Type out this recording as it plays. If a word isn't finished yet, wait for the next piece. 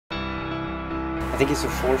I think it's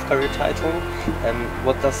your fourth career title.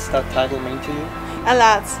 What does that title mean to you? A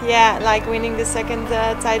lot, yeah, like winning the second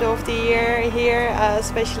title of the year here,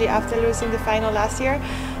 especially after losing the final last year.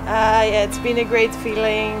 Yeah, it's been a great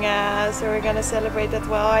feeling, so we're gonna celebrate that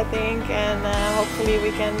well, I think, and hopefully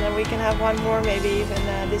we can have one more, maybe even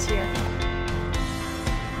this year.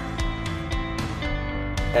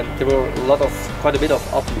 There were quite a bit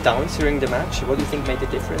of up and downs during the match. What do you think made the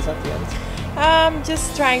difference at the end?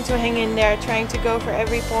 Just trying to hang in there, trying to go for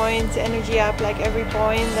every point, energy up like every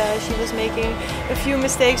point. She was making a few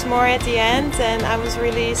mistakes more at the end, and I was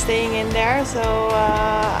really staying in there. So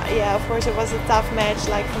yeah, of course it was a tough match,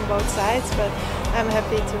 like from both sides, but I'm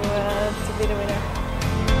happy to be the winner.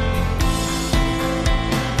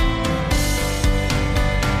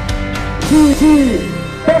 Kiki,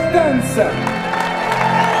 Bertens.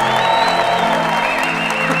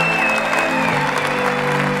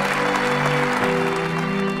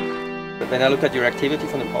 When I look at your activity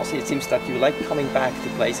from the past, it seems that you like coming back to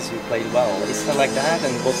places you played well. Is that like that,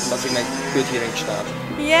 and what does it make good here in Gstaad?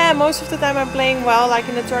 Yeah, most of the time I'm playing well, like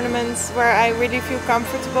in the tournaments where I really feel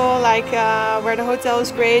comfortable, like where the hotel is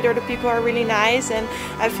great or the people are really nice, and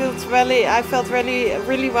I felt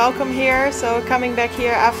really welcome here. So coming back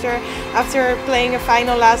here after playing a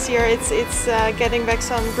final last year, it's getting back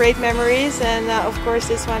some great memories, and of course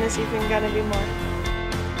this one is even gonna be more.